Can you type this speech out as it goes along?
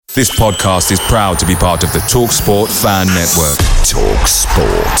This podcast is proud to be part of the TalkSport Fan Network.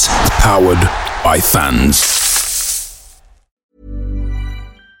 TalkSport. Powered by fans.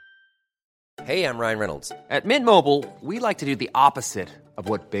 Hey, I'm Ryan Reynolds. At Mint Mobile, we like to do the opposite of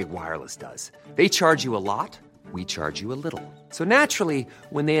what Big Wireless does. They charge you a lot, we charge you a little. So naturally,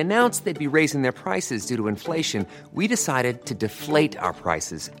 when they announced they'd be raising their prices due to inflation, we decided to deflate our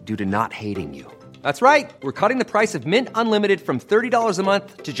prices due to not hating you. That's right. We're cutting the price of Mint Unlimited from $30 a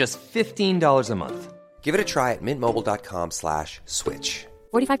month to just $15 a month. Give it a try at mintmobile.com/switch.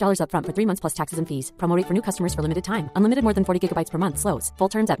 $45 up front for 3 months plus taxes and fees. Promo rate for new customers for limited time. Unlimited more than 40 gigabytes per month. Slows full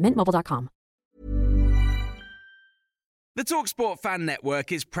terms at mintmobile.com. The TalkSport Fan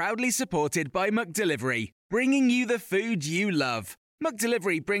Network is proudly supported by McDelivery, bringing you the food you love.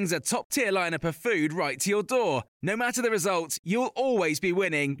 McDelivery brings a top-tier lineup of food right to your door. No matter the result, you'll always be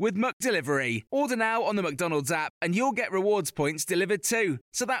winning with McDelivery. Order now on the McDonald's app and you'll get rewards points delivered too.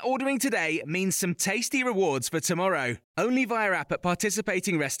 So that ordering today means some tasty rewards for tomorrow. Only via app at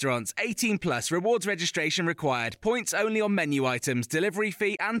participating restaurants. 18 plus. Rewards registration required. Points only on menu items. Delivery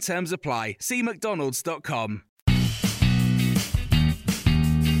fee and terms apply. See mcdonalds.com.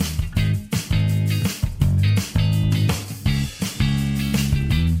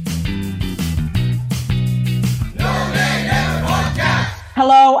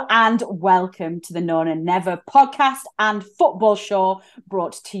 Hello and welcome to the No Nay Never podcast and football show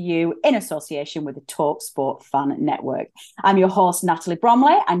brought to you in association with the TalkSport Fan Network. I'm your host, Natalie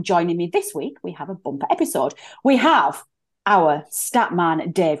Bromley, and joining me this week, we have a bumper episode. We have our stat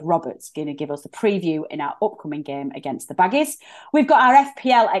man, Dave Roberts, going to give us the preview in our upcoming game against the Baggies. We've got our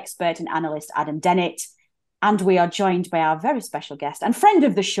FPL expert and analyst, Adam Dennett, and we are joined by our very special guest and friend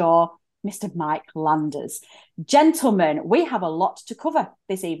of the show, Mr. Mike Landers. Gentlemen, we have a lot to cover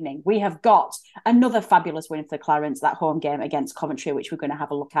this evening. We have got another fabulous win for the Clarence, that home game against Coventry, which we're going to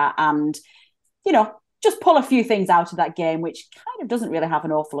have a look at and, you know, just pull a few things out of that game, which kind of doesn't really have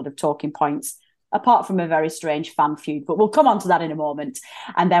an awful lot of talking points, apart from a very strange fan feud. But we'll come on to that in a moment.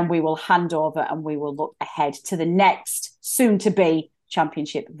 And then we will hand over and we will look ahead to the next soon-to-be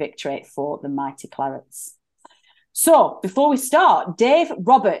championship victory for the mighty Clarets. So, before we start, Dave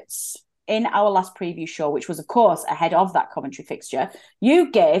Roberts, in our last preview show, which was, of course, ahead of that Coventry fixture,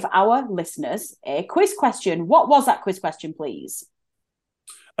 you gave our listeners a quiz question. What was that quiz question, please?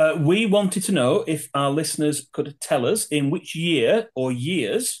 We wanted to know if our listeners could tell us in which year or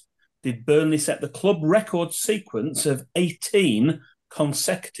years did Burnley set the club record sequence of 18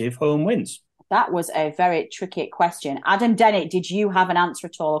 consecutive home wins? That was a very tricky question. Adam Dennett, did you have an answer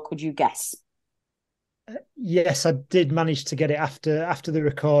at all, or could you guess? Yes, I did manage to get it after the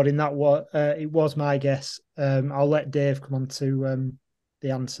recording. It was my guess. I'll let Dave come on to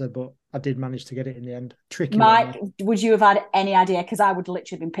the answer, but I did manage to get it in the end. Tricky. Mike, would you have had any idea? Because I would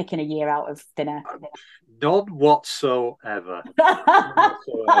literally have been picking a year out of thin air. None whatsoever.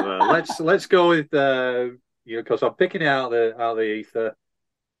 Let's go with because I'm picking it out of the ether.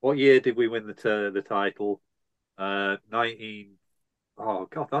 What year did we win the title? 19. Oh,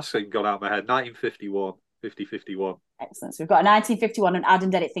 God, that's got out of my head. 1951. 50-51. Excellent. So we've got a 1951 and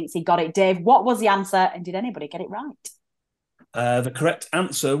Adam Dennett thinks he got it. Dave, what was the answer and did anybody get it right? The correct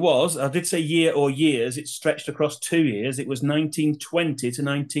answer was, I did say year or years, it stretched across 2 years. It was 1920 to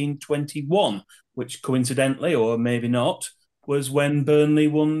 1921, which coincidentally, or maybe not, was when Burnley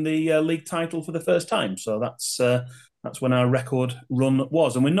won the league title for the first time. So that's when our record run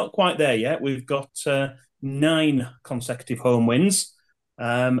was. And we're not quite there yet. We've got 9 consecutive home wins.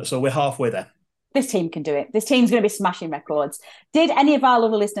 So we're halfway there. This team can do it. This team's going to be smashing records. Did any of our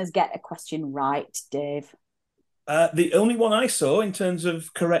lovely listeners get a question right, Dave? The only one I saw in terms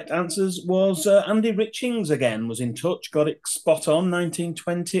of correct answers was Andy Richings again was in touch, got it spot on,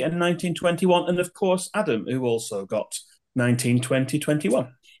 1920 and 1921. And of course, Adam, who also got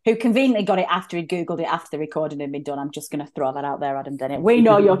 1920-21. Who conveniently got it after he Googled it after the recording had been done. I'm just going to throw that out there, Adam Dennett. We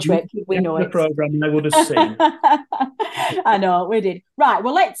know your trick. We know it. The programme I would have seen. I know, we did. Right,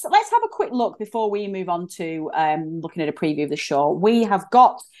 well, let's have a quick look before we move on to looking at a preview of the show. We have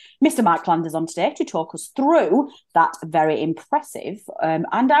got Mr. Mike Landers on today to talk us through that very impressive and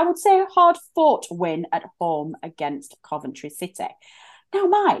I would say hard-fought win at home against Coventry City. Now,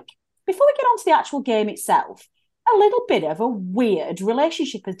 Mike, before we get on to the actual game itself, a little bit of a weird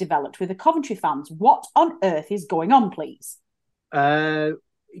relationship has developed with the Coventry fans. What on earth is going on, please? It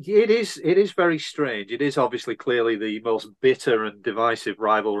is very strange. It is obviously clearly the most bitter and divisive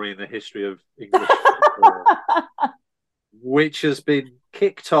rivalry in the history of English football, which has been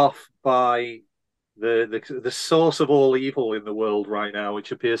kicked off by the source of all evil in the world right now,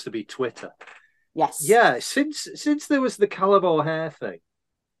 which appears to be Twitter. Yes. Yeah, since there was the Callum O'Hare thing,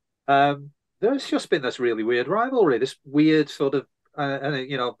 there's just been this really weird rivalry, this weird sort of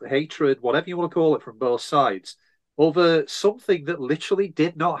hatred, whatever you want to call it, from both sides over something that literally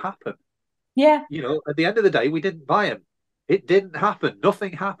did not happen. Yeah. At the end of the day, we didn't buy him. It didn't happen.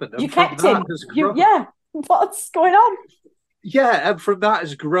 Nothing happened. You kept him. Yeah. What's going on? Yeah, and from that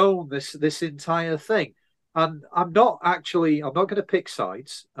has grown this entire thing. And I'm not going to pick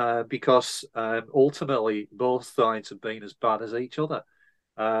sides because ultimately both sides have been as bad as each other.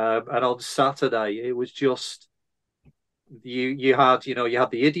 And on Saturday, it was just you had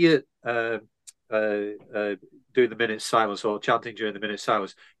the idiot doing the minute silence or chanting during the minute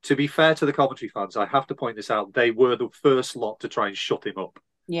silence. To be fair to the commentary fans, I have to point this out. They were the first lot to try and shut him up.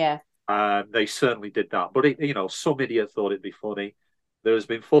 Yeah. They certainly did that. But, some idiot thought it'd be funny. There's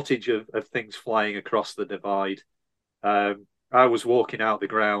been footage of things flying across the divide. I was walking out the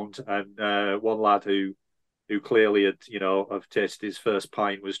ground and one lad who clearly had, have tasted his first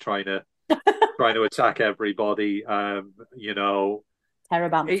pint was trying to attack everybody. Terror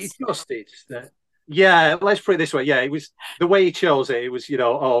Yeah, let's put it this way. Yeah, it was the way he chose it. It was,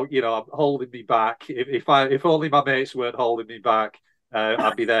 I'm holding me back. If only my mates weren't holding me back,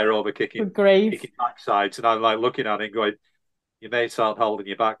 I'd be there over kicking backsides. And I'm like looking at him, going, "Your mates aren't holding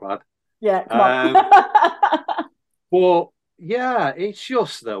you back, lad." Yeah, come on. But yeah, it's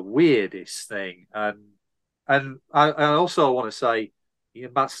just the weirdest thing. And I also want to say,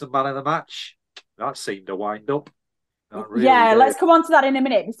 Ian Maatsen, man of the match, that seemed to wind up. Really let's come on to that in a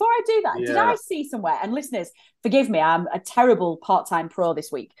minute. Before I do that, did I see somewhere, and listeners, forgive me, I'm a terrible part-time pro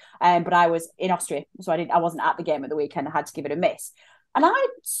this week, but I was in Austria, so I wasn't at the game at the weekend. I had to give it a miss. And I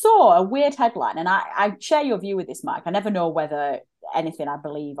saw a weird headline, and I share your view with this, Mike. I never know whether anything I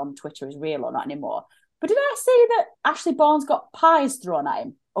believe on Twitter is real or not anymore. But did I see that Ashley Barnes got pies thrown at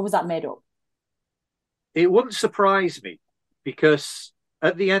him, or was that made up? It wouldn't surprise me, because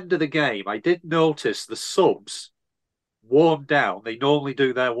at the end of the game, I did notice the subs warm down. They normally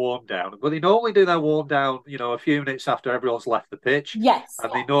do their warm down, but they normally do their warm down, a few minutes after everyone's left the pitch. Yes.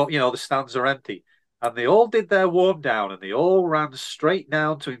 And they know, the stands are empty. And they all did their warm down and they all ran straight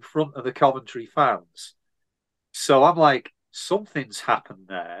down to in front of the Coventry fans. So I'm like, something's happened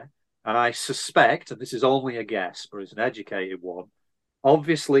there. And I suspect, and this is only a guess, but it's an educated one,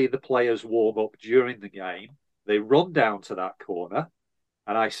 obviously the players warm up during the game. They run down to that corner.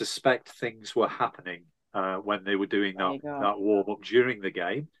 And I suspect things were happening when they were doing that warm-up during the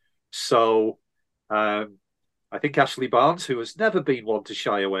game. So I think Ashley Barnes, who has never been one to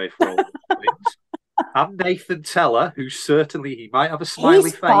shy away from things, and Nathan Teller, who certainly, he might have a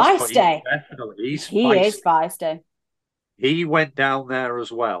smiley face, but he's feisty. He went down there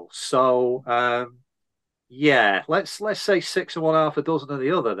as well. So, let's say 6 and 1/2 a dozen of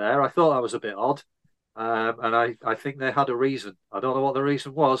the other there. I thought that was a bit odd. And I think they had a reason. I don't know what the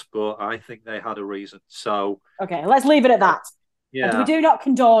reason was, but I think they had a reason. So okay, let's leave it at that. Yeah, and we do not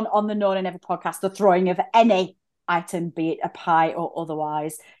condone on the No Nay Never podcast the throwing of any item, be it a pie or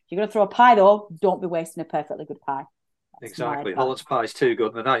otherwise. If you're going to throw a pie, though, don't be wasting a perfectly good pie. That's exactly. Holland's pie is too good,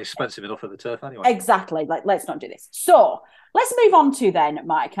 and they're not expensive enough at the turf anyway. Exactly. Let's not do this. So let's move on to then,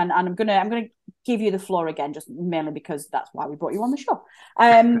 Mike, and I'm gonna give you the floor again, just mainly because that's why we brought you on the show.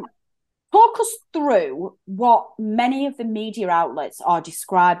 Talk us through what many of the media outlets are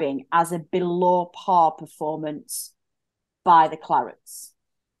describing as a below par performance by the Clarets.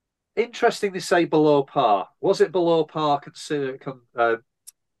 Interesting to say below par. Was it below par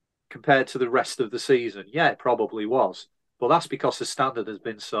compared to the rest of the season? Yeah, it probably was. But that's because the standard has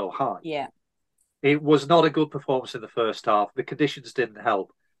been so high. Yeah. It was not a good performance in the first half. The conditions didn't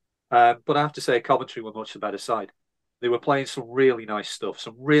help. But I have to say Coventry were much the better side. They were playing some really nice stuff,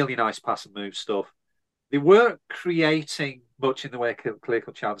 some really nice pass and move stuff. They weren't creating much in the way of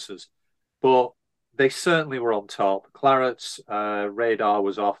clinical chances, but they certainly were on top. Clarets' radar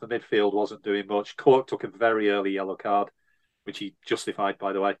was off. The midfield wasn't doing much. Cork took a very early yellow card, which he justified,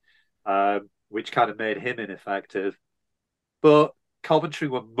 by the way, which kind of made him ineffective. But Coventry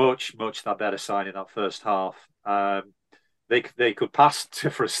were much that better side in that first half. They could pass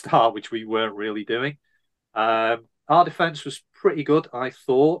for a start, which we weren't really doing. Our defence was pretty good, I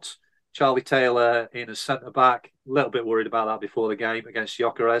thought. Charlie Taylor in as centre-back, a little bit worried about that before the game against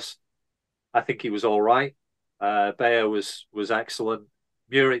Gyökeres. I think he was all right. Bayer was excellent.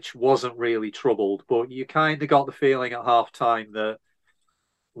 Muric wasn't really troubled, but you kind of got the feeling at half-time that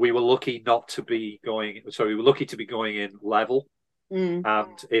we were lucky to be going in level.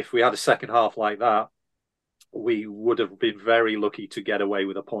 And if we had a second half like that, we would have been very lucky to get away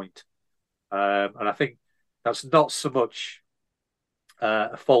with a point. And I think that's not so much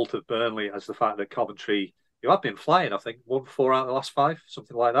a fault of Burnley as the fact that Coventry who have been flying. I think won 4 out of the last 5,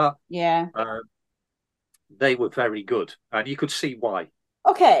 something like that. Yeah. They were very good, and you could see why.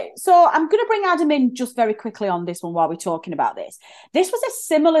 Okay, so I'm going to bring Adam in just very quickly on this one while we're talking about this. This was a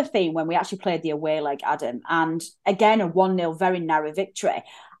similar theme when we actually played the away leg, Adam, and again, a 1-0 very narrow victory.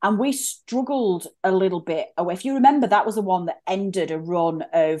 And we struggled a little bit away. If you remember, that was the one that ended a run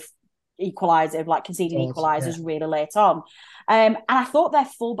of equalisers, like conceding equalisers really late on. And I thought their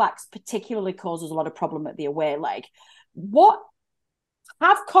fullbacks particularly caused us a lot of problem at the away leg. What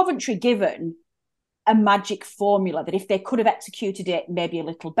have Coventry given a magic formula that if they could have executed it maybe a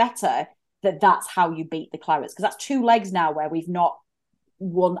little better, that's how you beat the Clarets? Because that's 2 legs now where we've not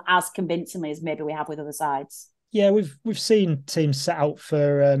won as convincingly as maybe we have with other sides. Yeah, we've seen teams set out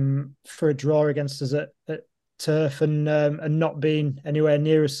for a draw against us at Turf and not being anywhere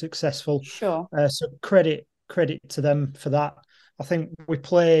near as successful. Sure. So credit to them for that. I think we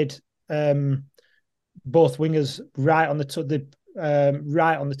played both wingers right on the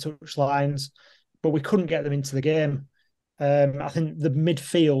touch lines, but we couldn't get them into the game. I think the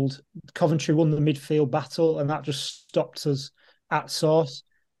midfield, Coventry won the midfield battle, and that just stopped us at source.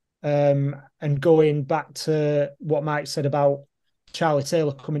 And going back to what Mike said about Charlie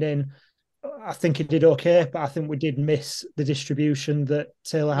Taylor coming in, I think he did okay, but I think we did miss the distribution that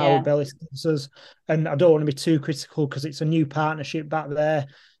Taylor Howard-Bellis gives us. And I don't want to be too critical because it's a new partnership back there.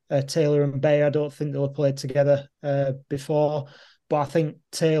 Taylor and Bay, I don't think they'll have played together before. But I think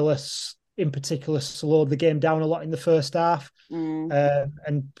Taylor, in particular, slowed the game down a lot in the first half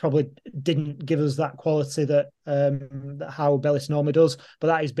and probably didn't give us that quality that Howard-Bellis normally does. But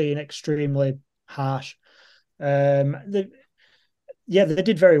that is being extremely harsh. They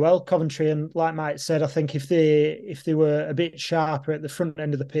did very well, Coventry, and like Mike said, I think if they were a bit sharper at the front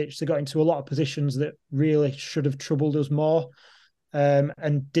end of the pitch, they got into a lot of positions that really should have troubled us more,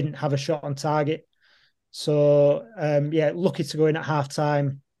 and didn't have a shot on target. So lucky to go in at half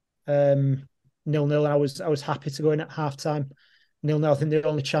time 0-0, and I was happy to go in at half time 0-0. I think the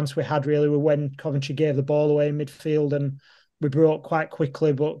only chance we had really were when Coventry gave the ball away in midfield, and we broke quite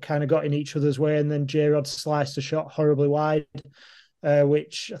quickly, but kind of got in each other's way, and then J-Rod sliced a shot horribly wide.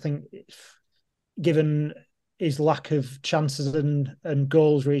 Which I think, given his lack of chances and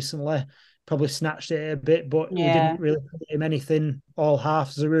goals recently, probably snatched it a bit, but we didn't really put him anything all half.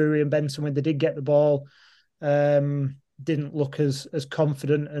 Zaroury and Benson, when they did get the ball, didn't look as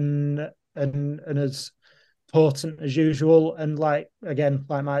confident and as potent as usual. And like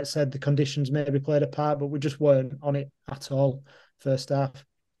Mike said, the conditions maybe played a part, but we just weren't on it at all first half.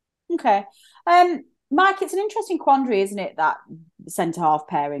 Okay. Mike, it's an interesting quandary, isn't it, that centre-half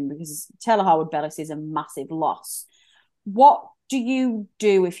pairing, because Taylor Howard-Bellis is a massive loss. What do you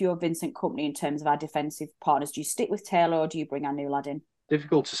do if you're Vincent Kompany in terms of our defensive partners? Do you stick with Taylor or do you bring our new lad in?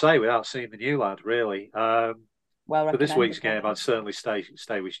 Difficult to say without seeing the new lad, really. For this week's game, I'd certainly stay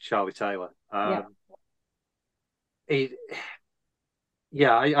with Charlie Taylor. I'd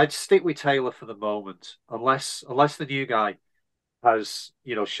stick with Taylor for the moment, unless the new guy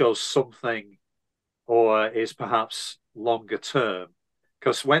shows something or is perhaps longer term.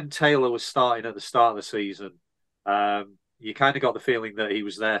 Because when Taylor was starting at the start of the season, you kind of got the feeling that he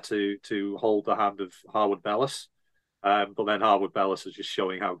was there to hold the hand of Howard-Bellis. But then Howard-Bellis is just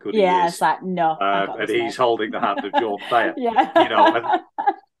showing how good he is. Yeah, it's like, no. And he's holding the hand of John Bayer.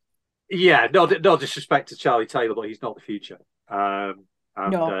 No disrespect to Charlie Taylor, but he's not the future. Bayer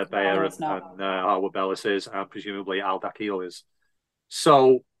and Howard-Bellis is, and presumably Al Dakhil is.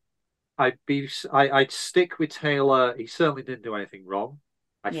 So I'd stick with Taylor. He certainly didn't do anything wrong.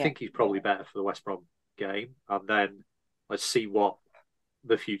 I think he's probably better for the West Brom game, and then let's see what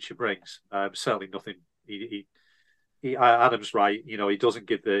the future brings. Certainly nothing. Adam's right. He doesn't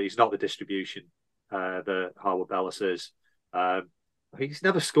give he's not the distribution that Howard-Bellis is. He's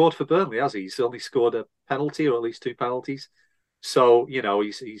never scored for Burnley, has he? He's only scored a penalty, or at least 2 penalties. So,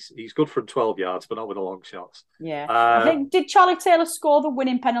 he's good from 12 yards, but not with the long shots. Yeah. I think, did Charlie Taylor score the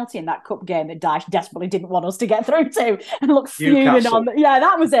winning penalty in that cup game that Dyche desperately didn't want us to get through to and look fuming on? Yeah,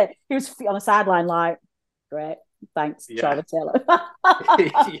 that was it. He was on the sideline like, great, thanks, Charlie Taylor.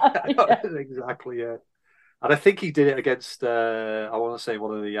 Exactly, yeah. And I think he did it against, I want to say,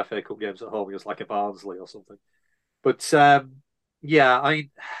 one of the FA Cup games at home against like a Barnsley or something. But, I'd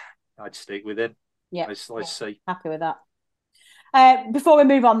stick with him. Yeah. Let's see. Happy with that. Before we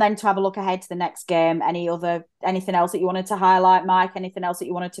move on then to have a look ahead to the next game, anything else that you wanted to highlight, Mike? Anything else that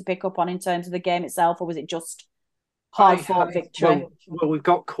you wanted to pick up on in terms of the game itself, or was it just hard-fought victory? Well, we've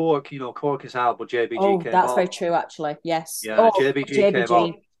got Cork. Cork is out, but JBG came on. That's very true, actually. Yes. Yeah, JBG came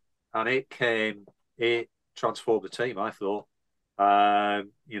on, and it transformed the team, I thought.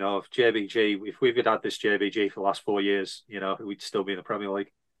 If JBG, if we've had this JBG for the last 4 years, we'd still be in the Premier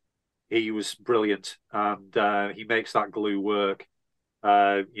League. He was brilliant, and he makes that glue work,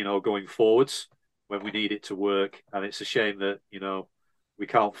 going forwards when we need it to work. And it's a shame that, we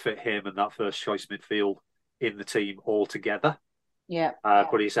can't fit him and that first choice midfield in the team all together. Yeah.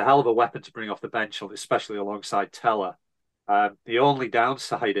 But he's a hell of a weapon to bring off the bench, especially alongside Teller. The only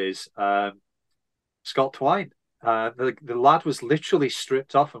downside is Scott Twine. The lad was literally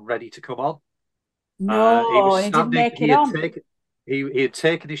stripped off and ready to come on. No, he didn't make it on. He had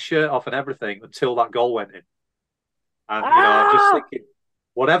taken his shirt off and everything until that goal went in. And, I'm just thinking,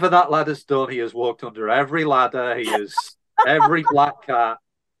 whatever that lad has done, he has walked under every ladder. He has every black cat.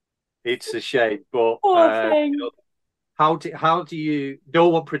 It's a shame. But, how do you... No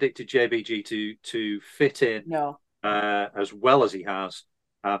one predicted JBG to fit in as well as he has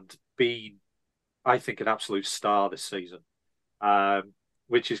and be, I think, an absolute star this season,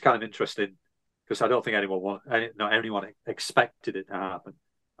 which is kind of interesting because I don't think anyone expected it to happen.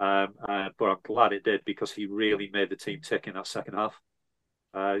 But I'm glad it did because he really made the team tick in that second half.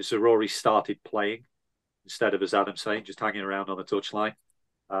 Zaroury started playing instead of, as Adam's saying, just hanging around on the touchline.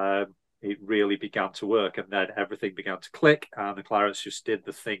 It really began to work, and then everything began to click, and the Clarets just did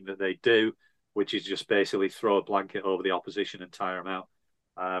the thing that they do, which is just basically throw a blanket over the opposition and tire them out.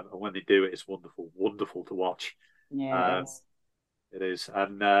 And when they do it, it's wonderful to watch. Yeah, it is.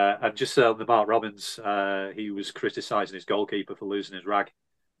 And just the Mark Robbins, he was criticising his goalkeeper for losing his rag.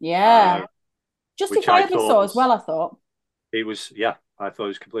 Yeah, justifiably so as well. I thought he was. Yeah, I thought he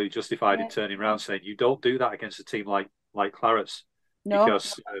was completely justified in turning around saying, "You don't do that against a team like Clarets." No,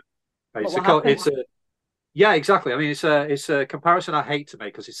 because exactly. I mean, it's a comparison I hate to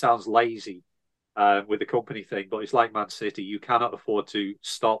make because it sounds lazy. With the company thing, but it's like Man City. You cannot afford to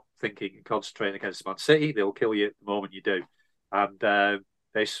stop thinking and concentrating against Man City. They'll kill you the moment you do. And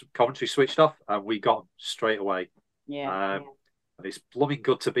Coventry switched off, and we got them straight away. Yeah. And it's blooming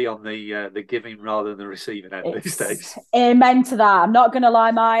good to be on the giving rather than the receiving end these days. Amen to that. I'm not going to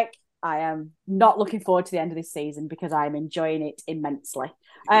lie, Mike. I am not looking forward to the end of this season because I am enjoying it immensely.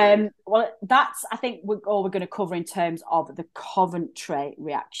 Well, that's, I think, all we're going to cover in terms of the Coventry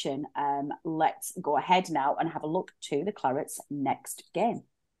reaction. Let's go ahead now and have a look to the Clarets' next game.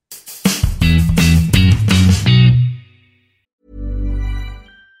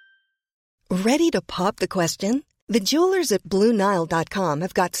 Ready to pop the question? The jewelers at BlueNile.com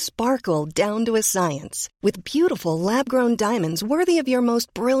have got sparkle down to a science with beautiful lab-grown diamonds worthy of your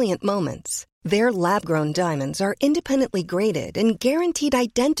most brilliant moments. Their lab-grown diamonds are independently graded and guaranteed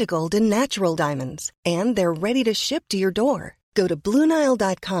identical to natural diamonds, and they're ready to ship to your door. Go to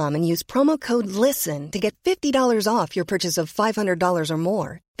BlueNile.com and use promo code LISTEN to get $50 off your purchase of $500 or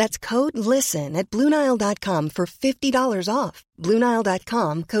more. That's code LISTEN at BlueNile.com for $50 off.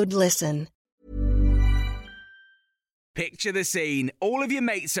 BlueNile.com, code LISTEN. Picture the scene. All of your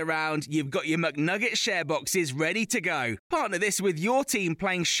mates around, you've got your McNugget share boxes ready to go. Partner this with your team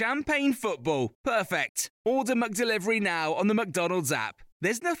playing champagne football. Perfect. Order McDelivery now on the McDonald's app.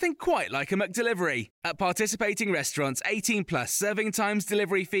 There's nothing quite like a McDelivery. At participating restaurants, 18 plus, serving times,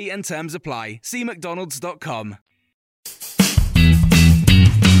 delivery fee and terms apply. See mcdonalds.com.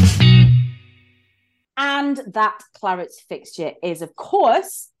 And that Clarets fixture is, of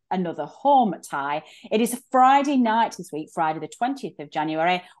course, another home tie. It is a Friday night this week, Friday the 20th of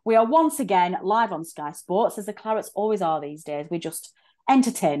January. We are once again live on Sky Sports, as the Clarets always are these days. We're just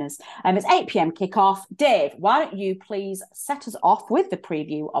entertainers. It's 8 p.m. kickoff. Dave, why don't you please set us off with the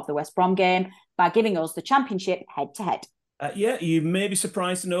preview of the West Brom game by giving us the championship head-to-head. You may be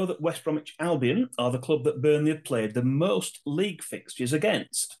surprised to know that West Bromwich Albion are the club that Burnley have played the most league fixtures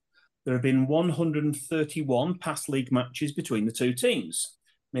against. There have been 131 past league matches between the two teams,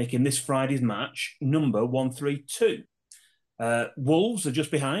 making this Friday's match number 132. Wolves are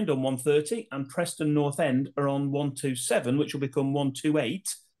just behind on 130, and Preston North End are on 127, which will become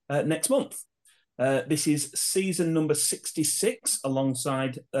 128 next month. This is season number 66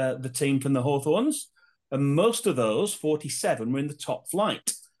 alongside the team from the Hawthorns, and most of those, 47, were in the top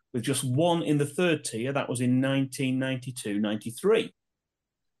flight, with just one in the third tier. That was in 1992-93.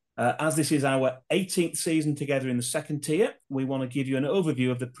 As this is our 18th season together in the second tier, we want to give you an overview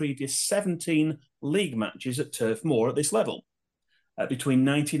of the previous 17 league matches at Turf Moor at this level. Between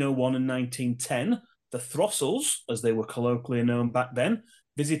 1901 and 1910, the Throssels, as they were colloquially known back then,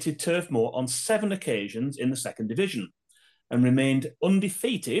 visited Turf Moor on 7 occasions in the second division and remained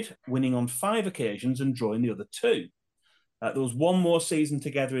undefeated, winning on 5 occasions and drawing the other 2. There was one more season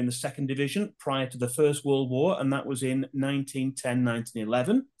together in the second division prior to the First World War, and that was in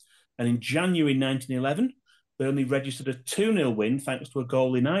 1910-1911. And in January 1911, Burnley registered a 2-0 win thanks to a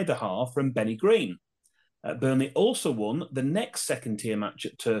goal in either half from Benny Green. Burnley also won the next second-tier match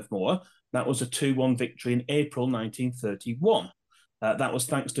at Turf Moor. That was a 2-1 victory in April 1931. That was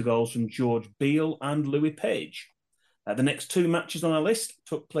thanks to goals from George Beale and Louis Page. The next two matches on our list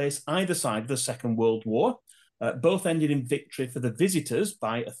took place either side of the Second World War. Both ended in victory for the visitors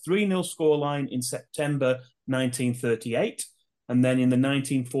by a 3-0 scoreline in September 1938. And then in the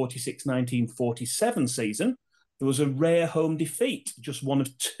 1946-1947 season, there was a rare home defeat, just one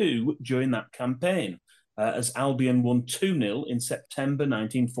of two during that campaign, as Albion won 2-0 in September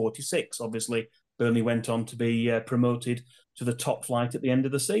 1946. Obviously, Burnley went on to be promoted to the top flight at the end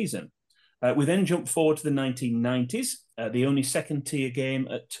of the season. We then jumped forward to the 1990s. The only second-tier game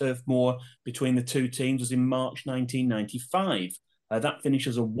at Turf Moor between the two teams was in March 1995. That finished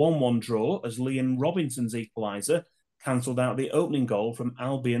as a 1-1 draw as Liam Robinson's equaliser cancelled out the opening goal from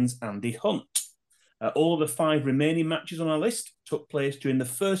Albion's Andy Hunt. All of the 5 remaining matches on our list took place during the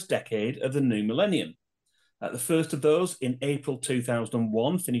first decade of the new millennium. The first of those, in April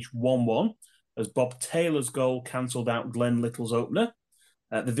 2001, finished 1-1 as Bob Taylor's goal cancelled out Glenn Little's opener.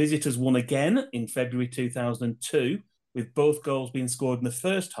 The visitors won again in February 2002, with both goals being scored in the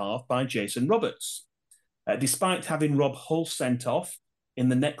first half by Jason Roberts. Despite having Rob Hull sent off in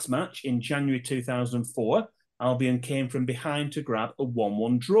the next match in January 2004, Albion came from behind to grab a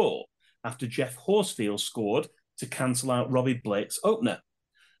 1-1 draw after Jeff Horsfield scored to cancel out Robbie Blake's opener.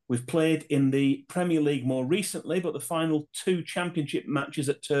 We've played in the Premier League more recently, but the final 2 championship matches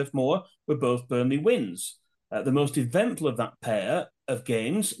at Turf Moor were both Burnley wins. The most eventful of that pair of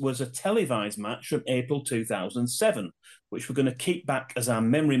games was a televised match from April 2007, which we're going to keep back as our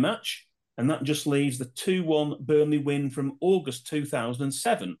memory match, and that just leaves the 2-1 Burnley win from August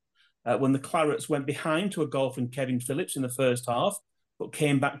 2007, when the Clarets went behind to a goal from Kevin Phillips in the first half, but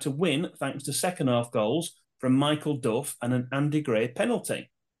came back to win thanks to second-half goals from Michael Duff and an Andy Gray penalty.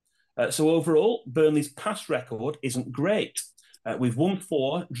 So overall, Burnley's past record isn't great. We've won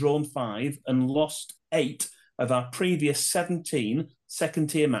 4, drawn 5, and lost 8 of our previous 17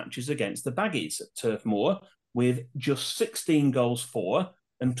 second-tier matches against the Baggies at Turf Moor, with just 16 goals for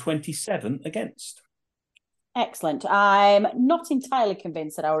and 27 against. Excellent. I'm not entirely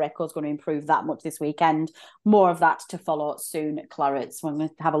convinced that our record's going to improve that much this weekend. More of that to follow soon at Clarets when we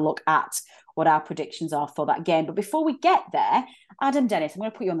have a look at what our predictions are for that game. But before we get there, Adam Dennis, I'm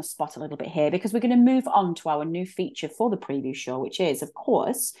going to put you on the spot a little bit here because we're going to move on to our new feature for the preview show, which is, of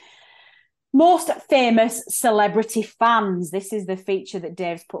course, Most Famous Celebrity Fans. This is the feature that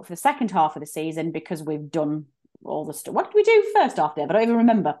Dave's put for the second half of the season because we've done all the stuff. What did we do first half, Dave? I don't even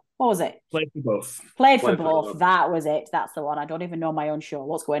remember. What was it? Played for both. Played for both. That was it. That's the one. I don't even know my own show.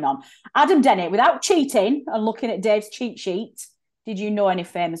 What's going on? Adam Dennett, without cheating and looking at Dave's cheat sheet, did you know any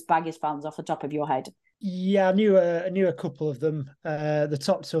famous Baggies fans off the top of your head? Yeah, I knew a couple of them. The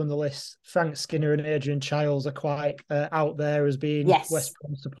top 2 on the list, Frank Skinner and Adrian Chiles, are quite out there as being West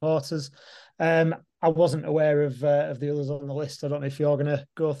Brom supporters. I wasn't aware of the others on the list. I don't know if you're going to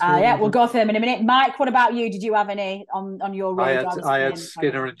go through. Yeah, we'll go through them in a minute. Mike, what about you? Did you have any on your radar? I had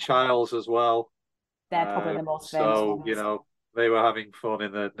Skinner and Chiles as well. They're probably the most famous ones. So, they were having fun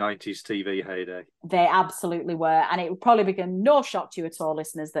in the 90s TV heyday. They absolutely were. And it would probably become no shock to you at all,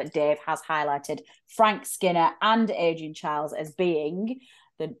 listeners, that Dave has highlighted Frank Skinner and Adrian Chiles as being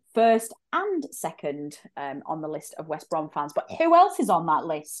the first and second on the list of West Brom fans. But who else is on that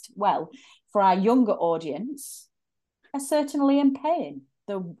list? Well, for our younger audience, a certain Liam Payne,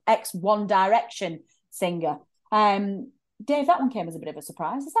 the ex-One Direction singer. Dave, that one came as a bit of a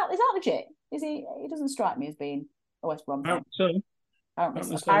surprise. Is that legit? Is he? He doesn't strike me as being a West Brom fan.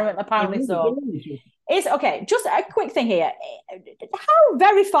 Apparently so. It's okay. Just a quick thing here. How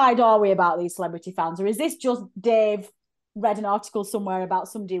verified are we about these celebrity fans, or is this just Dave read an article somewhere about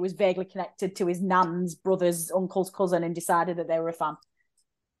somebody who was vaguely connected to his nan's brother's uncle's cousin and decided that they were a fan?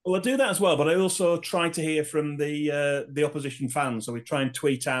 Well, I do that as well, but I also try to hear from the opposition fans. So we try and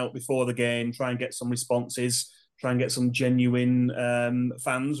tweet out before the game, try and get some responses, try and get some genuine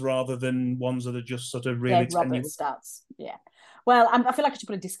fans rather than ones that are just sort of really tenuous. Stats. Yeah. Well, I feel like I should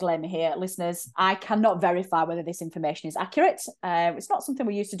put a disclaimer here, listeners. I cannot verify whether this information is accurate. It's not something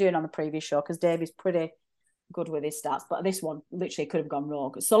we're used to doing on the previous show because Dave is pretty good with his stats, but this one literally could have gone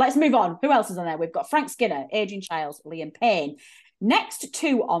wrong. So let's move on. Who else is on there? We've got Frank Skinner, Adrian Chiles, Liam Payne. Next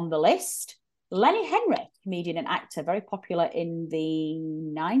 2 on the list, Lenny Henry, comedian and actor, very popular in the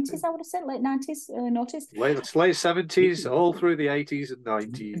 90s, I would have said, late 90s, early noughties. Late 70s, all through the 80s and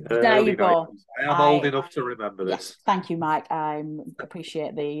 90s. There you go. 90s. I am old enough to remember this. Yes, thank you, Mike. I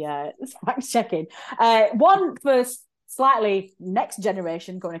appreciate the fact checking. One for slightly next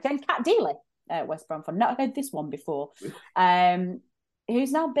generation going again, Cat Deeley. West Brom fan. Not heard this one before.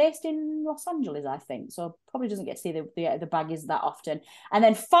 Who's now based in Los Angeles, I think. So probably doesn't get to see the Baggies that often. And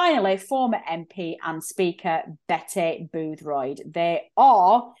then finally, former MP and Speaker Betty Boothroyd. They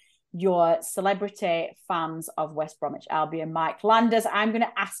are your celebrity fans of West Bromwich Albion. Mike Landers, I'm going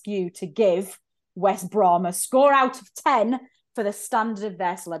to ask you to give West Brom a score out of 10 for the standard of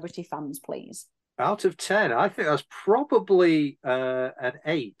their celebrity fans, please. Out of 10, I think that's probably an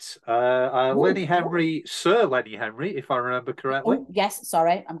 8. Lenny Henry, Sir Lenny Henry, if I remember correctly. Oh, yes,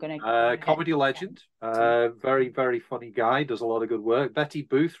 sorry, I'm going to... comedy legend, very, very funny guy, does a lot of good work. Betty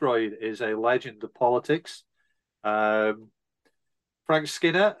Boothroyd is a legend of politics. Frank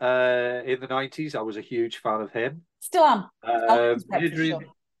Skinner, in the 90s, I was a huge fan of him. Still am.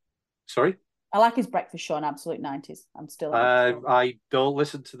 Sorry? I like his breakfast show in Absolute 90s. I'm still... I don't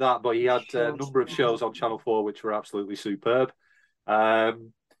listen to that, but he had a number of shows on Channel 4 which were absolutely superb.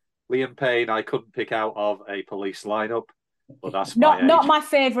 Liam Payne, I couldn't pick out of a Police lineup, but that's not my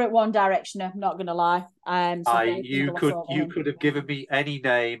favourite One Directioner, not going to lie. You could have given me any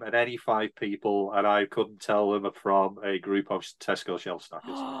name and any 5 people, and I couldn't tell them from a group of Tesco shelf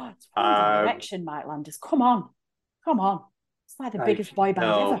snackers. It's One Direction, Mike Landers. Come on. It's like the biggest boy band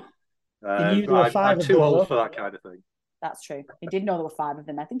ever. I'm too old for that kind of thing. That's true. He did know there were 5 of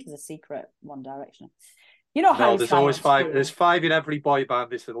them. I think he's a secret One Directioner. You know how there's always 5. There's 5 in every boy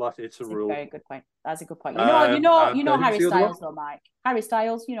band. It's a rule. Very good point. That's a good point. You know Harry Styles though, Mike. Harry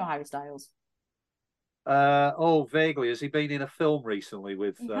Styles. You know Harry Styles. Vaguely. Has he been in a film recently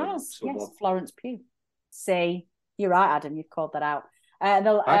with? Yes, Florence Pugh. See, you're right, Adam. You've called that out.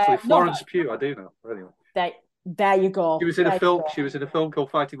 Actually, Florence Pugh, I do know. Anyway. There you go. She was in a film. She was in a film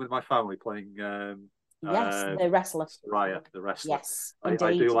called Fighting with My Family, playing. The wrestler. Saraya, the wrestler. Yes, I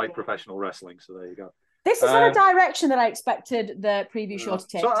do like professional wrestling, so there you go. This is not a direction that I expected the preview show to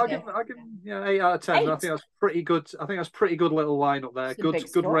take. So I'll give 8 out of 10. 8. I think that's pretty good. I think that's pretty good little lineup there.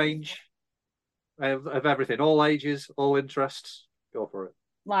 Good range of everything, all ages, all interests. Go for it.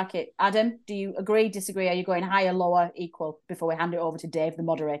 Like it, Adam. Do you agree? Disagree? Are you going higher, lower, equal? Before we hand it over to Dave, the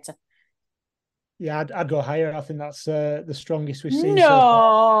moderator. Yeah, I'd go higher. I think that's the strongest we've seen.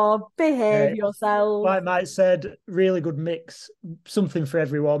 No, behave yourself. Like Mike said, really good mix, something for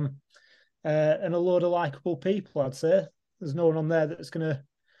everyone, and a load of likeable people. I'd say there's no one on there that's going to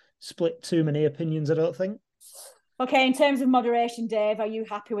split too many opinions, I don't think. Okay, in terms of moderation, Dave, are you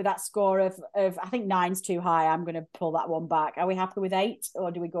happy with that score of I think 9's too high. I'm going to pull that one back. Are we happy with 8, or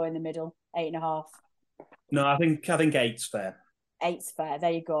do we go in the middle, 8.5? No, I think 8's fair. 8's fair.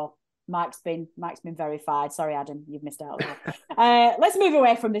 There you go. Mike's been verified. Sorry, Adam, you've missed out. Let's move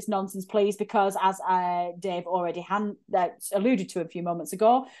away from this nonsense, please, because as Dave already alluded to a few moments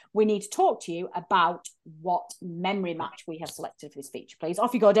ago, we need to talk to you about what memory match we have selected for this feature, please.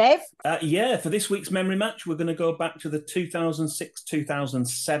 Off you go, Dave. For this week's memory match, we're going to go back to the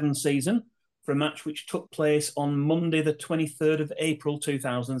 2006-2007 season for a match which took place on Monday, the 23rd of April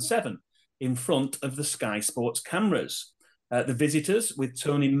 2007, in front of the Sky Sports cameras. The visitors, with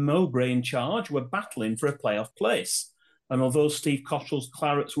Tony Mowbray in charge, were battling for a playoff place. And although Steve Cottrell's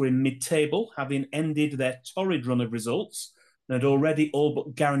Clarets were in mid-table, having ended their torrid run of results, and had already all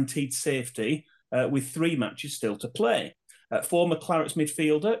but guaranteed safety, with 3 matches still to play. Former Clarets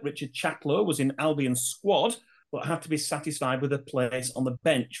midfielder Richard Chatlow was in Albion's squad, but had to be satisfied with a place on the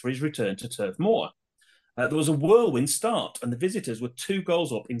bench for his return to Turf Moor. There was a whirlwind start, and the visitors were 2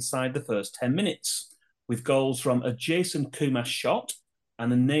 goals up inside the first 10 minutes. With goals from a Jason Kumas shot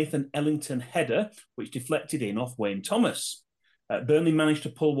and a Nathan Ellington header, which deflected in off Wayne Thomas. Burnley managed to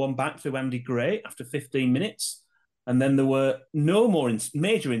pull one back through Andy Gray after 15 minutes, and then there were no more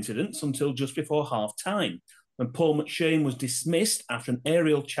major incidents until just before half-time, when Paul McShane was dismissed after an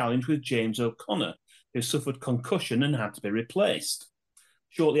aerial challenge with James O'Connor, who suffered concussion and had to be replaced.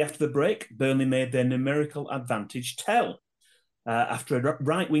 Shortly after the break, Burnley made their numerical advantage tell. After a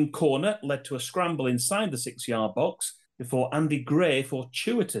right-wing corner led to a scramble inside the 6-yard box before Andy Gray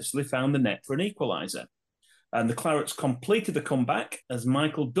fortuitously found the net for an equaliser. And the Clarets completed the comeback as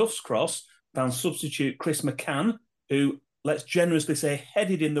Michael Duff's cross found substitute Chris McCann, who, let's generously say,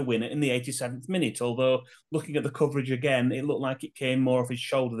 headed in the winner in the 87th minute, although looking at the coverage again, it looked like it came more off his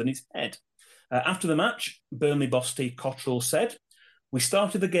shoulder than his head. After the match, Burnley boss Steve Cottrell said, "We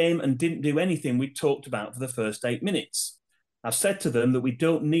started the game and didn't do anything we'd talked about for the first 8 minutes. I've said to them that we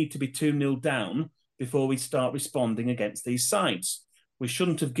don't need to be 2-0 down before we start responding against these sides. We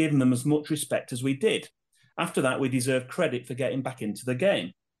shouldn't have given them as much respect as we did. After that, we deserve credit for getting back into the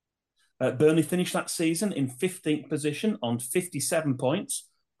game." Burnley finished that season in 15th position on 57 points,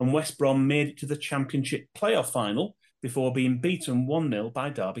 and West Brom made it to the Championship playoff final before being beaten 1-0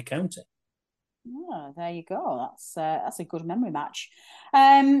 by Derby County. Oh, there you go. That's a good memory match.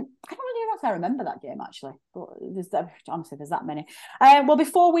 I don't really know if I remember that game actually, but honestly, there's that many. Well,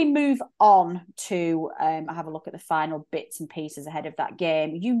 before we move on to have a look at the final bits and pieces ahead of that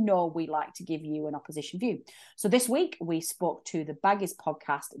game, we like to give you an opposition view. So this week we spoke to the Baggies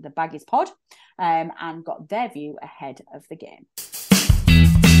podcast, the Baggies Pod, and got their view ahead of the game.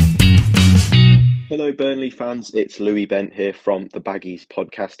 Hello, Burnley fans. It's Louis Bent here from the Baggies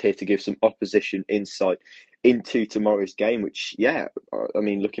podcast, here to give some opposition insight into tomorrow's game, which,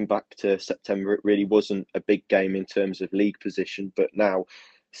 looking back to September, it really wasn't a big game in terms of league position, but now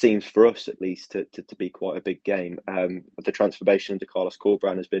seems for us at least to be quite a big game. The transformation under Carlos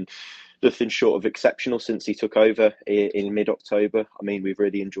Corberán has been nothing short of exceptional since he took over in mid-October. I mean, we've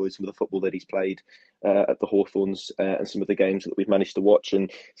really enjoyed some of the football that he's played at the Hawthorns and some of the games that we've managed to watch,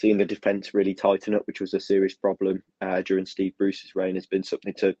 and seeing the defence really tighten up, which was a serious problem during Steve Bruce's reign, has been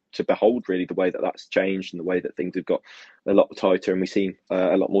something to behold, really, the way that that's changed and the way that things have got a lot tighter and we seem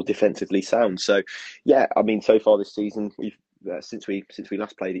a lot more defensively sound. So, so far this season, we've since we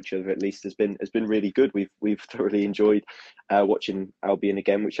last played each other, at least has been really good. We've thoroughly enjoyed watching Albion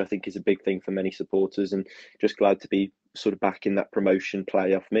again, which I think is a big thing for many supporters, and just glad to be sort of back in that promotion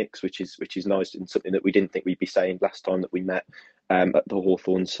playoff mix, which is nice, and something that we didn't think we'd be saying last time that we met at the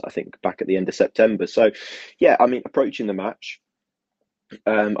Hawthorns, I think back at the end of September. So approaching the match,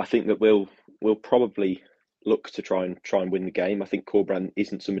 I think that we'll probably look to try and win the game. I think Corberán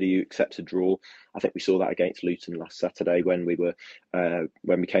isn't somebody who accepts a draw. I think we saw that against Luton last Saturday when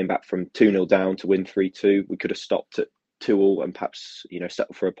we came back from 2-0 down to win 3-2. We could have stopped at 2-2 and perhaps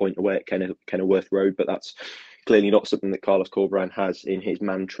settle for a point away at Kenilworth Road, but that's clearly not something that Carlos Corberán has in his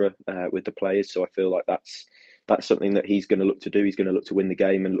mantra with the players. So I feel like that's something that he's going to look to do. He's going to look to win the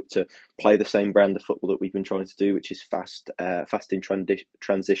game and look to play the same brand of football that we've been trying to do, which is fast in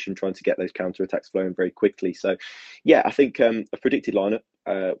transition, trying to get those counter-attacks flowing very quickly. So, I think a predicted lineup.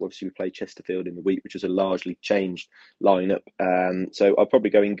 Obviously, we played Chesterfield in the week, which was a largely changed lineup. So I'll probably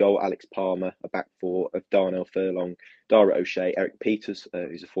go in goal, Alex Palmer, a back four of Darnell Furlong, Dara O'Shea, Eric Peters,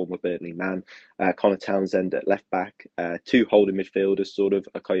 who's a former Burnley man, Connor Townsend at left back, two holding midfielders, sort of.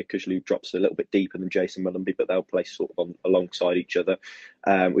 Akaya Kujlu drops a little bit deeper than Jason Mullenby, but they'll play sort of alongside each other.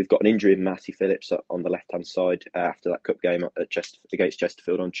 We've got an injury of Matty Phillips on the left-hand side after that cup game against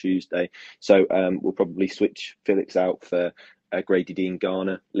Chesterfield on Tuesday. So we'll probably switch Phillips out for Grady Dean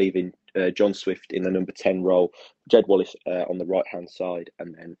Garner, leaving John Swift in the number 10 role, Jed Wallace on the right-hand side,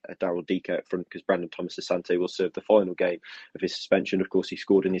 and then Daryl Dike up front, because Brandon Thomas Asante will serve the final game of his suspension. Of course, he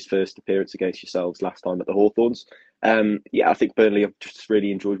scored in his first appearance against yourselves last time at the Hawthorns. I think Burnley, I've just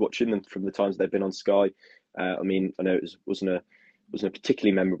really enjoyed watching them from the times they've been on Sky. I know it wasn't a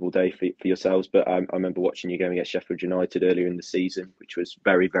particularly memorable day for yourselves, but I remember watching your game against Sheffield United earlier in the season, which was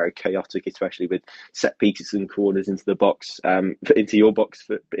very, very chaotic, especially with set pieces and corners into the box, into your box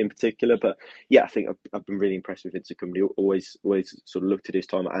in particular. But I think I've been really impressed with Vincent Kompany. Always sort of looked at his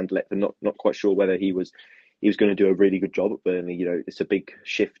time at Anderlecht and not quite sure whether he was going to do a really good job at Burnley. It's a big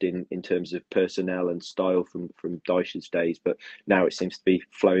shift in terms of personnel and style from Dyche's days, but now it seems to be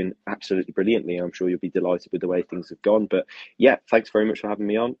flowing absolutely brilliantly. I'm sure you'll be delighted with the way things have gone. But thanks very much for having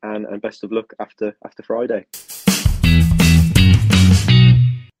me on, and best of luck after Friday.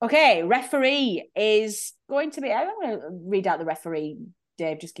 Okay, referee is going to be... I'm going to read out the referee,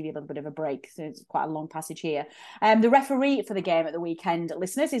 Dave, just give you a little bit of a break. So it's quite a long passage here. The referee for the game at the weekend,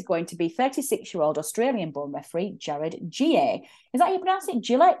 listeners, is going to be 36-year-old Australian-born referee Jared Gillett. Is that how you pronounce it?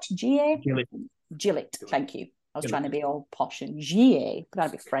 Gillett? Gillett. Thank you. I was trying to be all posh and Gillett. I've got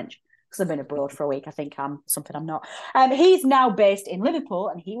to be French because I've been abroad for a week. I think I'm something I'm not. He's now based in Liverpool,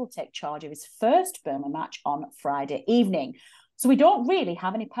 and he will take charge of his first Burnley match on Friday evening. So we don't really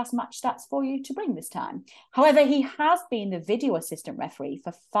have any past match stats for you to bring this time. However, he has been the video assistant referee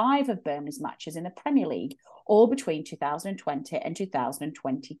for 5 of Burnley's matches in the Premier League, all between 2020 and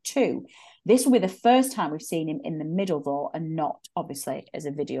 2022. This will be the first time we've seen him in the middle, though, and not, obviously, as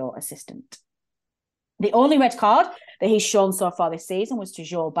a video assistant. The only red card that he's shown so far this season was to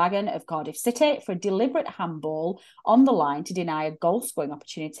Joel Bagan of Cardiff City for a deliberate handball on the line to deny a goal-scoring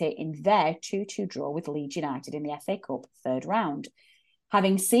opportunity in their 2-2 draw with Leeds United in the FA Cup third round.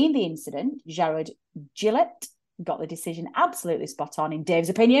 Having seen the incident, Jared Gillett got the decision absolutely spot on, in Dave's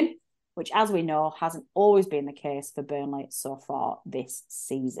opinion, which, as we know, hasn't always been the case for Burnley so far this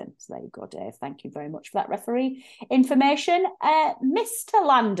season. So there you go, Dave. Thank you very much for that referee information. Mr.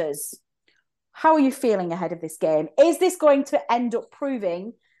 Landers, how are you feeling ahead of this game? Is this going to end up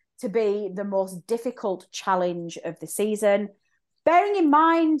proving to be the most difficult challenge of the season? Bearing in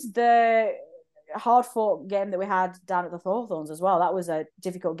mind the hard-fought game that we had down at the Hawthorns as well. That was a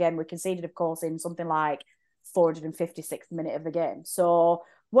difficult game. We conceded, of course, in something like 456th minute of the game. So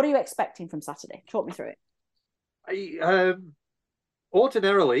what are you expecting from Saturday? Talk me through it.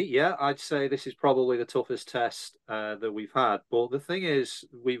 Ordinarily, yeah, I'd say this is probably the toughest test that we've had. But the thing is,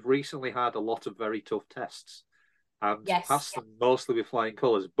 we've recently had a lot of very tough tests and passed them mostly with flying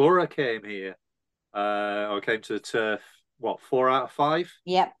colours. Borough came here, or came to the turf, 4 out of 5?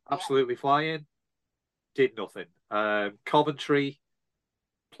 Yep. Absolutely flying. Did nothing. Coventry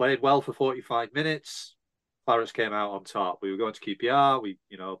played well for 45 minutes. Clarets came out on top. We were going to QPR. We,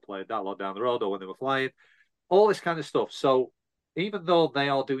 played that lot down the road or when they were flying. All this kind of stuff. So even though they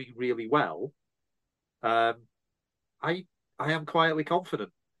are doing really well, I am quietly confident.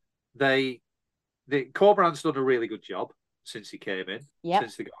 Corberan's done a really good job since he came in,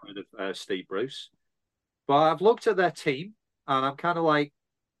 since they got rid of Steve Bruce. But I've looked at their team and I'm kind of like,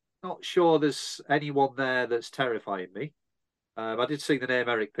 not sure there's anyone there that's terrifying me. I did see the name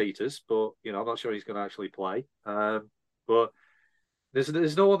Eric Peters, but I'm not sure he's going to actually play. But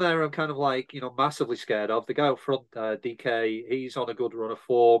there's no one there I'm kind of like massively scared of. The guy up front, DK, he's on a good run of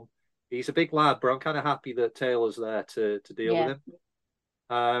form. He's a big lad, but I'm kind of happy that Taylor's there to deal with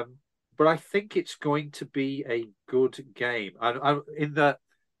him. But I think it's going to be a good game.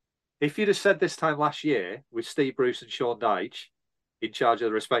 If you'd have said this time last year with Steve Bruce and Sean Dyche in charge of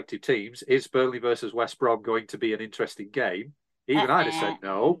the respective teams, is Burnley versus West Brom going to be an interesting game? Even I'd have said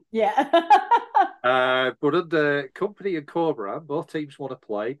no. Yeah. But under Company and Corberan, both teams want to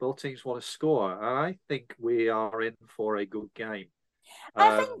play, both teams want to score. And I think we are in for a good game.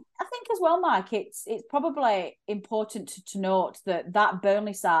 I think as well, Mike, it's probably important to note that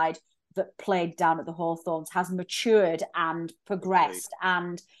Burnley side that played down at the Hawthorns has matured and progressed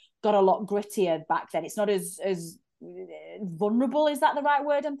and got a lot grittier back then. It's not as vulnerable, is that the right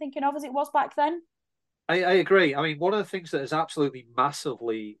word I'm thinking of, as it was back then? I agree. I mean, one of the things that has absolutely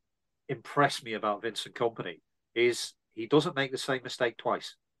massively impressed me about Vincent Kompany is he doesn't make the same mistake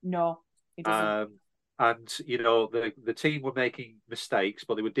twice. No, he doesn't. And, the team were making mistakes,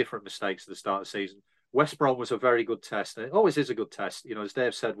 but they were different mistakes at the start of the season. West Brom was a very good test, and it always is a good test. As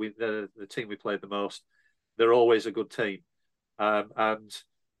Dave said, the team we played the most, they're always a good team. And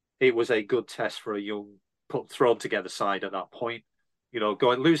it was a good test for a young, thrown together side at that point.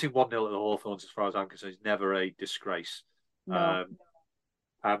 Losing 1-0 at the Hawthorns, as far as I'm concerned, is never a disgrace. No.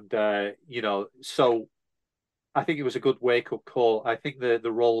 So I think it was a good wake-up call. I think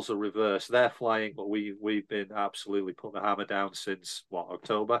the roles are reversed. They're flying, but we've been absolutely putting the hammer down since,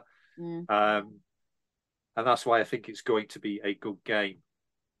 October? And that's why I think it's going to be a good game.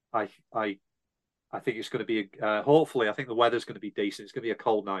 I think it's going to be, hopefully, I think the weather's going to be decent. It's going to be a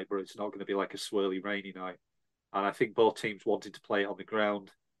cold night, but it's not going to be like a swirly, rainy night. And I think both teams wanted to play it on the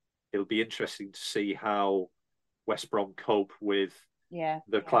ground. It'll be interesting to see how West Brom cope with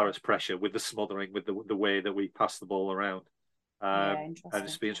the Clarets pressure, with the smothering, with the way that we pass the ball around. And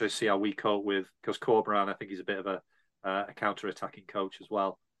it's be interesting to see how we cope with, because Corberan, I think, is a bit of a counter-attacking coach as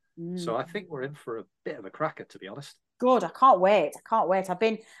well. So I think we're in for a bit of a cracker, to be honest. Good. I can't wait.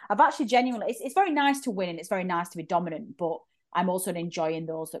 I've actually genuinely, it's very nice to win and it's very nice to be dominant, but I'm also enjoying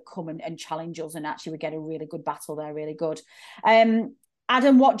those that come and challenge us, and actually we get a really good battle there, really good.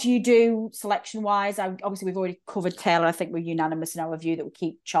 Adam, what do you do selection-wise? Obviously, we've already covered Taylor. I think we're unanimous in our view that we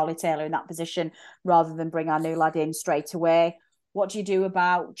keep Charlie Taylor in that position rather than bring our new lad in straight away. What do you do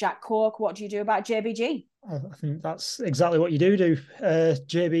about Jack Cork? What do you do about JBG? I think that's exactly what you do.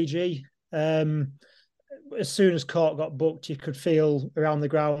 JBG. As soon as Cork got booked, you could feel around the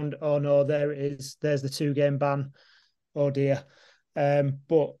ground, oh no, there it is. There's the 2-game ban. Oh dear.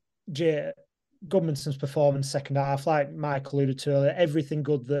 But Gudmundson's performance second half, like Mike alluded to earlier, everything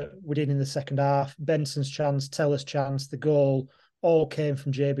good that we did in the second half, Benson's chance, Teller's chance, the goal, all came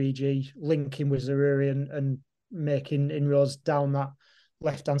from JBG, linking with Zaroury and making inroads down that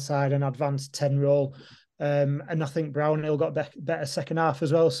left-hand side and advanced 10 role. And I think Brownhill got better second half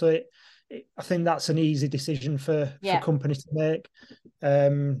as well. So I think that's an easy decision for Kompany to make,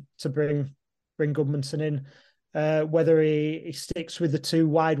 to bring Gudmundsson in. Whether he sticks with the 2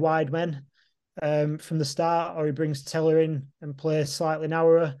 wide men from the start, or he brings Teller in and plays slightly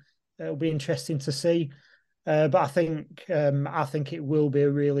narrower, it'll be interesting to see. But I think it will be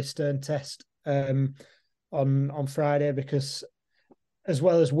a really stern test on Friday, because as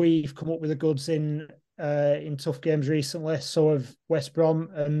well as we've come up with the goods in tough games recently, so have West Brom,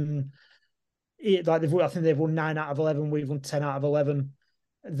 and I think they've won 9 out of 11. We've won 10 out of 11.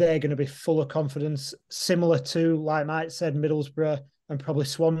 They're going to be full of confidence, similar to, like Mike said, Middlesbrough and probably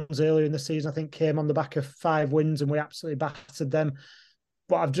Swans earlier in the season. I think came on the back of 5 wins and we absolutely battered them.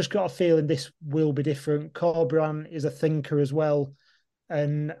 but I've just got a feeling this will be different. Corberan is a thinker as well,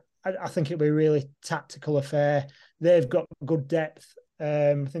 and I think it'll be a really tactical affair. They've got good depth.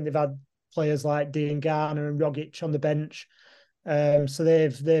 I think they've had players like Dean Garner and Rogic on the bench. So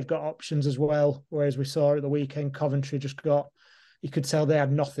they've got options as well. Whereas we saw at the weekend, Coventry just got, you could tell they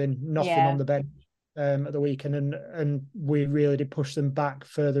had nothing on the bench at the weekend, and we really did push them back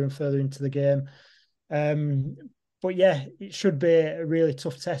further and further into the game. But yeah, it should be a really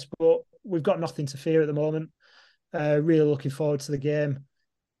tough test, but we've got nothing to fear at the moment. Really looking forward to the game.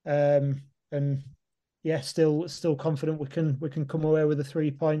 And yeah, still confident we can come away with the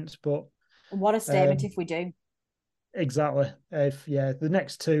 3 points. But what a statement if we do. Exactly. The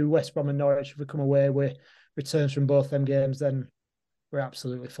next two, West Brom and Norwich, if we come away with returns from both them games, then we're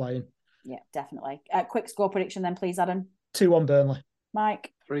absolutely flying. Yeah, definitely. Quick score prediction then, please, Adam. 2-1 Burnley.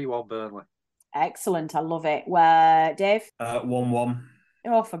 Mike? 3-1 Burnley. Excellent. I love it. Where Dave? 1-1.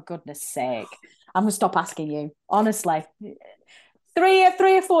 Oh, for goodness sake. I'm going to stop asking you. Honestly. 3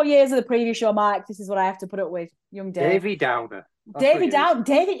 or 4 years of the previous show, Mike, this is what I have to put up with. Young Dave. Davy Downer.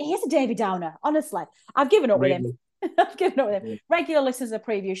 He's a Davy Downer. Honestly. I've given up with him. I've given up with him. Regular listeners of the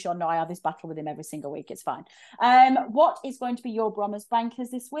previous show know I have this battle with him every single week. It's fine. What is going to be your Bromers bankers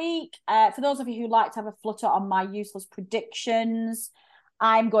this week? For those of you who like to have a flutter on my useless predictions,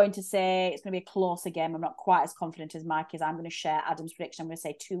 I'm going to say it's going to be a closer game. I'm not quite as confident as Mike is. I'm going to share Adam's prediction. I'm going to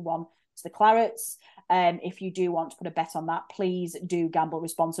say 2-1 to the Clarets. If you do want to put a bet on that, please do gamble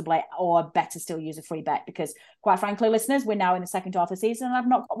responsibly, or better still, use a free bet, because quite frankly, listeners, we're now in the second half of the season and I've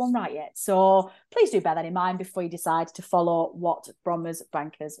not got one right yet. So please do bear that in mind before you decide to follow what Bromers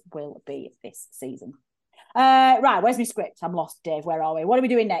bankers will be this season. Right, where's my script? I'm lost, Dave. Where are we? What are we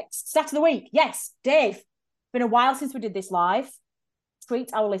doing next? Stat of the week. Yes, Dave. Been a while since we did this live.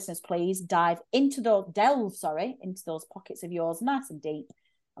 Treat our listeners, please. Delve into those pockets of yours, nice and deep,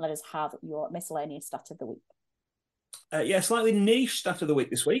 and let us have your miscellaneous stat of the week. Slightly niche stat of the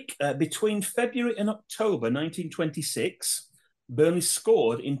week this week. Between February and October 1926, Burnley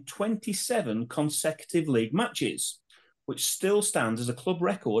scored in 27 consecutive league matches, which still stands as a club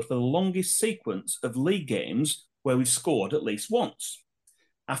record for the longest sequence of league games where we've scored at least once.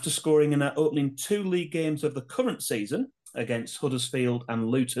 After scoring in our opening 2 league games of the current season against Huddersfield and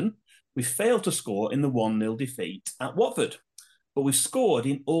Luton, we failed to score in the 1-0 defeat at Watford. But we've scored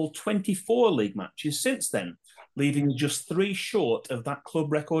in all 24 league matches since then, leaving just 3 short of that club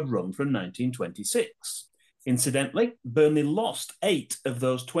record run from 1926. Incidentally, Burnley lost 8 of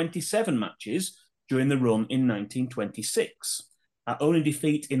those 27 matches during the run in 1926. Our only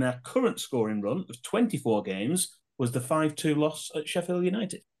defeat in our current scoring run of 24 games was the 5-2 loss at Sheffield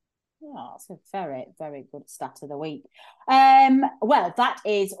United. Oh, it's a very, very good stat of the week. Well, that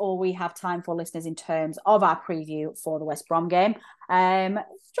is all we have time for, listeners, in terms of our preview for the West Brom game.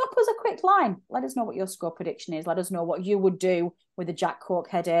 Drop us a quick line. Let us know what your score prediction is. Let us know what you would do with the Jack Cork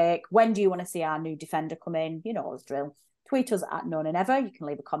headache. When do you want to see our new defender come in? You know us drill. Tweet us at None and Ever. You can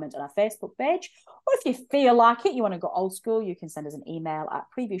leave a comment on our Facebook page. Or if you feel like it, you want to go old school, you can send us an email at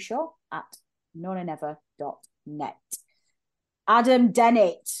previewshow@noneandever.net. Adam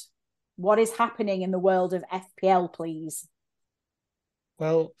Dennett, what is happening in the world of FPL, please?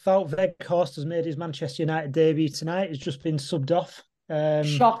 Well, Wout Weghorst has made his Manchester United debut tonight. He's just been subbed off.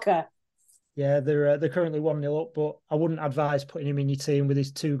 Shocker. Yeah, they're currently 1-0 up, but I wouldn't advise putting him in your team with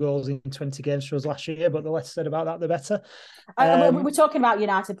his 2 goals in 20 games for us last year, but the less said about that, the better. We're talking about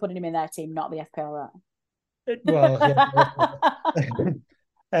United putting him in their team, not the FPL, right? Well,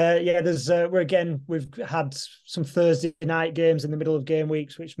 yeah. We've had some Thursday night games in the middle of game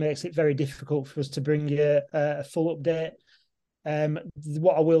weeks, which makes it very difficult for us to bring you a full update.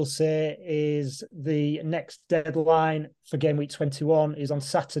 What I will say is the next deadline for game week 21 is on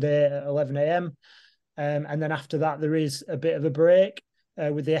Saturday at 11 a.m. And then after that, there is a bit of a break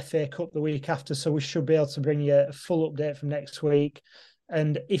with the FA Cup the week after. So we should be able to bring you a full update from next week.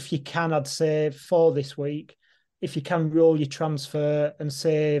 And if you can, I'd say for this week, if you can roll your transfer and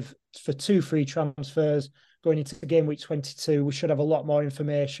save for 2 free transfers going into game week 22, we should have a lot more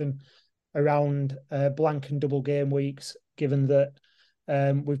information around blank and double game weeks, given that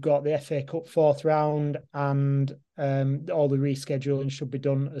we've got the FA Cup 4th round and all the rescheduling should be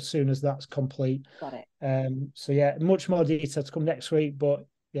done as soon as that's complete. Got it. So yeah, much more detail to come next week, but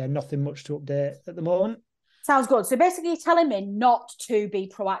yeah, nothing much to update at the moment. Sounds good. So basically you're telling me not to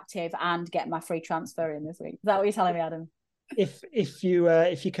be proactive and get my free transfer in this week. Is that what you're telling me, Adam? If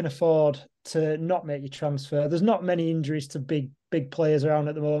you can afford to not make your transfer, there's not many injuries to big players around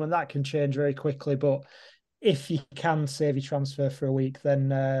at the moment. That can change very quickly, but if you can save your transfer for a week,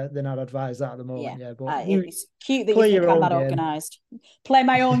 then I'd advise that at the moment. Yeah, but it's cute that play you think your I'm own that game. organised. Play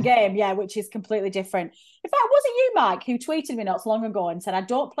my own game, yeah, which is completely different. In fact, was it you, Mike, who tweeted me not so long ago and said, I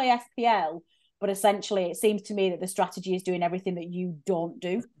don't play FPL, but essentially it seems to me that the strategy is doing everything that you don't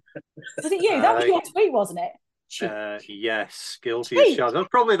do. Was it you? That was your tweet, wasn't it? Yes, guilty as charged. That's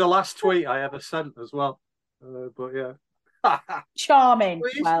probably the last tweet I ever sent as well. But yeah. Charming.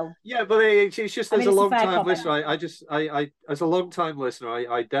 But it's just as a long time listener, I as a long time listener,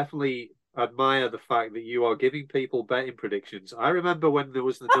 I definitely admire the fact that you are giving people betting predictions. I remember when there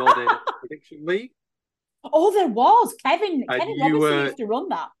was the No Name Prediction League. Oh, there was. Kevin Robertson used to run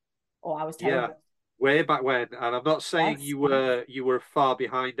that. Oh, I was terrible. Yeah, way back when. And I'm not saying you were far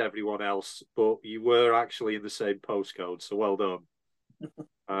behind everyone else, but you were actually in the same postcode. So well done.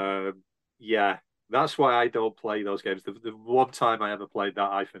 Yeah. That's why I don't play those games. The one time I ever played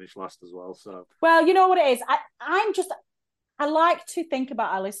that, I finished last as well. So, well, you know what it is. I like to think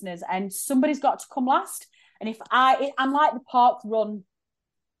about our listeners, and somebody's got to come last. And if I'm like the park run,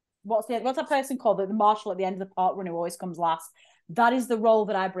 what's that person called? The marshal at the end of the park run who always comes last. That is the role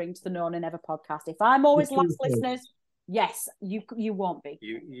that I bring to the No Nay Never podcast. If I'm always last, listeners, yes, you won't be.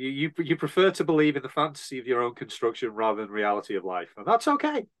 You prefer to believe in the fantasy of your own construction rather than reality of life, and that's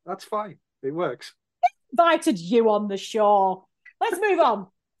okay. That's fine. It works. Invited you on the show. Let's move on.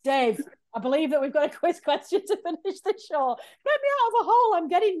 Dave, I believe that we've got a quiz question to finish the show. Get me out of a hole. I'm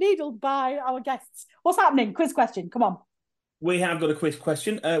getting needled by our guests. What's happening? Quiz question. Come on. We have got a quiz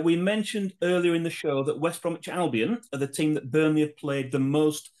question. We mentioned earlier in the show that West Bromwich Albion are the team that Burnley have played the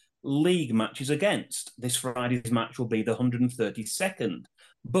most league matches against. This Friday's match will be the 132nd.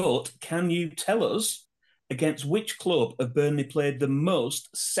 But can you tell us against which club have Burnley played the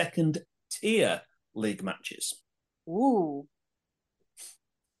most second-tier league matches? Ooh,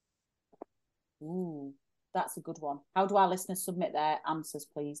 that's a good one. How do our listeners submit their answers,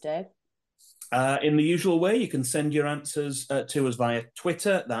 please, Dave? In the usual way, you can send your answers to us via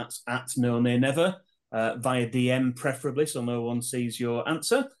Twitter. That's @NoNayNever, via DM preferably, so no one sees your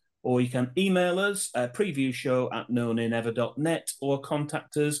answer. Or you can email us, previewshow@nonaynever.net, or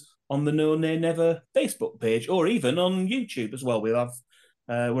contact us on the No Nay Never Facebook page, or even on YouTube as well. We're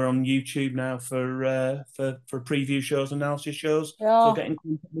on YouTube now for preview shows, analysis shows. So get in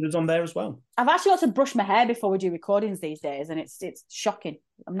contact with us on there as well. I've actually got to brush my hair before we do recordings these days, and it's shocking.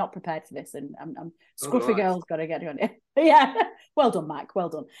 I'm not prepared for this, and I'm scruffy girl's got to get on it. Yeah, well done, Mike. Well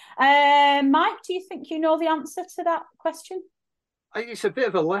done, Mike. Do you think you know the answer to that question? I think it's a bit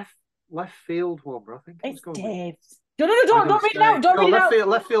of a left field one, but I think it's Dave. No, don't read it out. Don't read it out.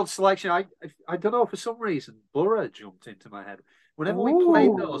 Left field selection. I don't know, for some reason Borough jumped into my head. Whenever we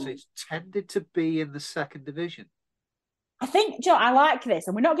played those, it's tended to be in the second division. I think, Joe, I like this,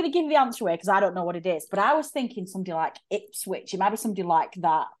 and we're not going to give the answer away because I don't know what it is. But I was thinking somebody like Ipswich. It might be somebody like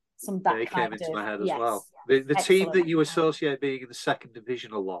that. They came into my head as well. The team that you associate being in the second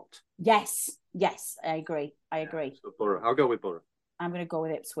division a lot. Yes, I agree. So Borough. I'll go with Borough. I'm going to go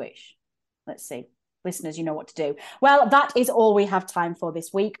with Ipswich. Let's see. Listeners, you know what to do. Well, that is all we have time for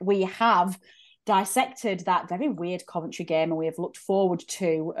this week. We have dissected that very weird Coventry game, and we have looked forward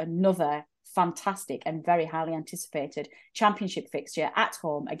to another fantastic and very highly anticipated championship fixture at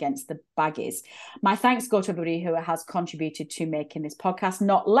home against the Baggies. My thanks go to everybody who has contributed to making this podcast,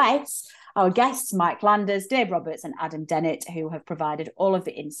 not less our guests, Mike Landers, Dave Roberts and Adam Dennett, who have provided all of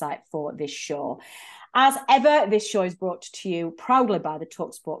the insight for this show. As ever, this show is brought to you proudly by the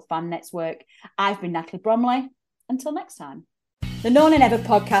TalkSport Fan Network. I've been Natalie Bromley. Until next time. The No Nay Never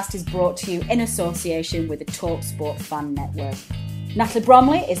podcast is brought to you in association with the TalkSport Fan Network. Natalie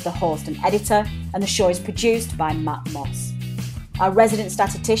Bromley is the host and editor, and the show is produced by Matt Moss. Our resident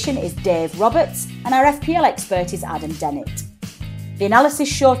statistician is Dave Roberts, and our FPL expert is Adam Dennett. The Analysis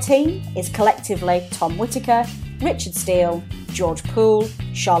Show team is collectively Tom Whittaker, Richard Steele, George Poole,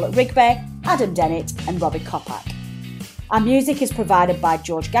 Charlotte Rigby, Adam Dennett and Robbie Kopak. Our music is provided by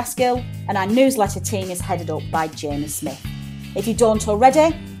George Gaskill, and our newsletter team is headed up by Jamie Smith. If you don't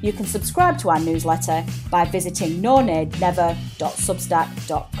already, you can subscribe to our newsletter by visiting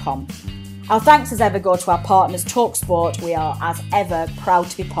nonaynever.substack.com. Our thanks as ever go to our partners TalkSport. We are as ever proud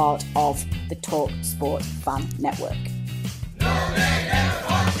to be part of the TalkSport Fan Network.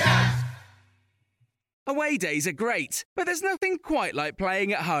 Away days are great, but there's nothing quite like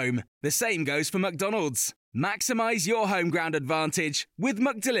playing at home. The same goes for McDonald's. Maximise your home ground advantage with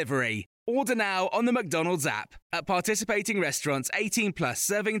McDelivery. Order now on the McDonald's app. At participating restaurants, 18 plus,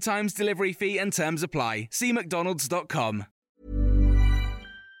 serving times, delivery fee and terms apply. See mcdonalds.com.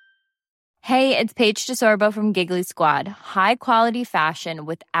 Hey, it's Paige DeSorbo from Giggly Squad. High quality fashion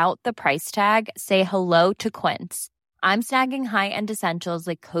without the price tag. Say hello to Quince. I'm snagging high-end essentials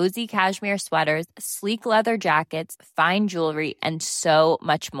like cozy cashmere sweaters, sleek leather jackets, fine jewelry, and so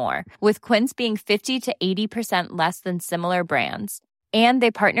much more. With Quince being 50 to 80% less than similar brands. And they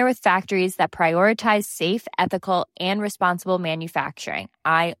partner with factories that prioritize safe, ethical, and responsible manufacturing.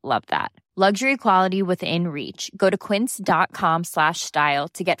 I love that. Luxury quality within reach. Go to quince.com/style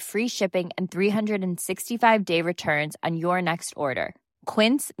to get free shipping and 365-day returns on your next order.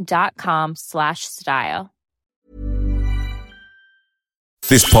 Quince.com/style.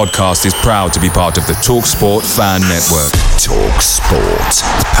 This podcast is proud to be part of the TalkSport Fan Network. TalkSport.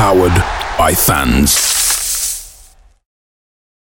 Powered by fans.